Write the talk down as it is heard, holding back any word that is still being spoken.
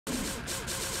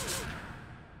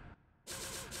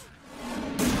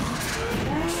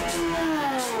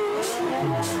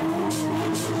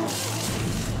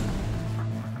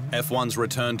F1's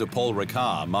return to Paul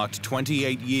Ricard marked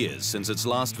 28 years since its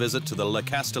last visit to the Le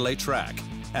Castellet track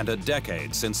and a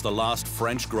decade since the last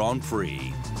French Grand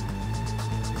Prix.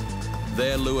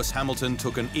 There, Lewis Hamilton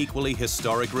took an equally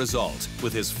historic result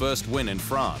with his first win in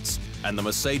France and the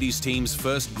Mercedes team's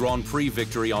first Grand Prix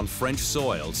victory on French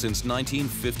soil since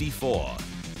 1954.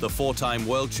 The four-time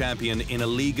world champion in a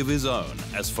league of his own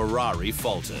as Ferrari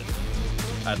faltered.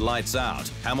 At lights out,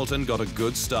 Hamilton got a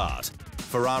good start.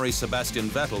 Ferrari's Sebastian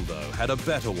Vettel, though, had a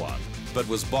better one, but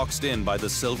was boxed in by the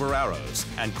Silver Arrows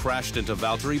and crashed into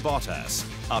Valtteri Bottas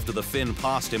after the Finn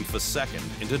passed him for second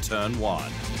into turn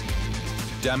one,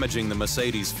 damaging the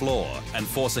Mercedes floor and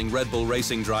forcing Red Bull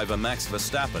Racing driver Max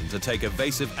Verstappen to take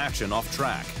evasive action off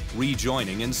track,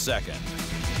 rejoining in second.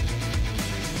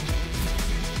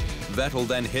 Vettel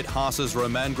then hit Haas's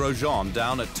Romain Grosjean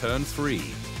down at turn 3,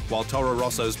 while Toro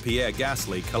Rosso's Pierre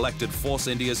Gasly collected Force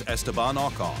India's Esteban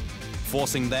Ocon,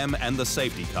 forcing them and the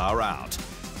safety car out.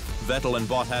 Vettel and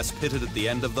Bottas pitted at the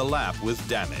end of the lap with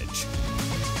damage.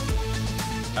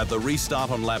 At the restart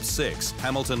on lap 6,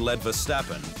 Hamilton led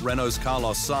Verstappen, Renault's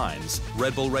Carlos Sainz,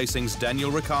 Red Bull Racing's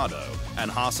Daniel Ricciardo, and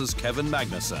Haas's Kevin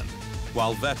Magnussen,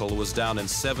 while Vettel was down in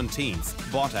 17th,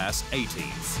 Bottas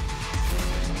 18th.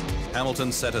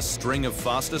 Hamilton set a string of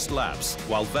fastest laps,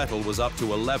 while Vettel was up to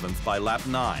 11th by lap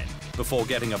 9, before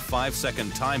getting a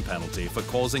 5-second time penalty for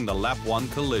causing the lap 1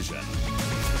 collision.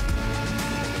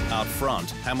 Out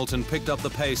front, Hamilton picked up the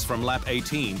pace from lap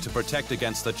 18 to protect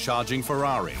against the charging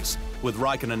Ferraris, with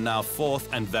Raikkonen now 4th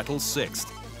and Vettel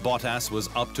 6th. Bottas was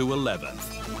up to 11th.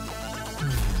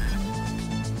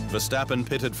 Verstappen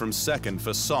pitted from 2nd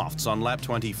for softs on lap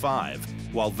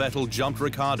 25, while Vettel jumped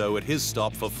Ricciardo at his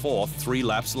stop for 4th 3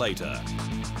 laps later.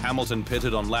 Hamilton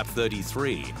pitted on lap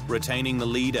 33, retaining the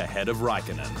lead ahead of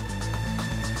Raikkonen.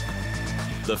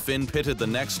 The Finn pitted the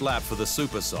next lap for the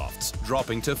super softs,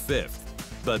 dropping to 5th.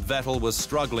 But Vettel was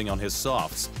struggling on his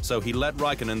softs, so he let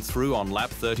Raikkonen through on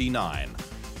lap 39.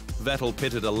 Vettel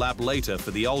pitted a lap later for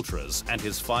the ultras and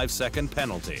his 5-second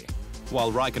penalty,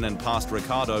 while Raikkonen passed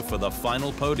Ricciardo for the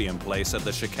final podium place at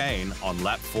the chicane on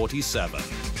lap 47.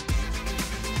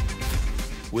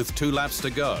 With 2 laps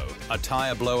to go, a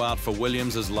tyre blowout for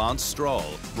Williams' Lance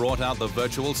Stroll brought out the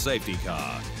virtual safety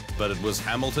car, but it was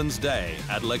Hamilton's day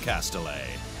at Le Castellet.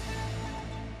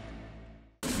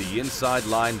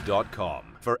 TheInsideLine.com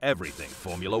for everything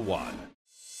Formula One.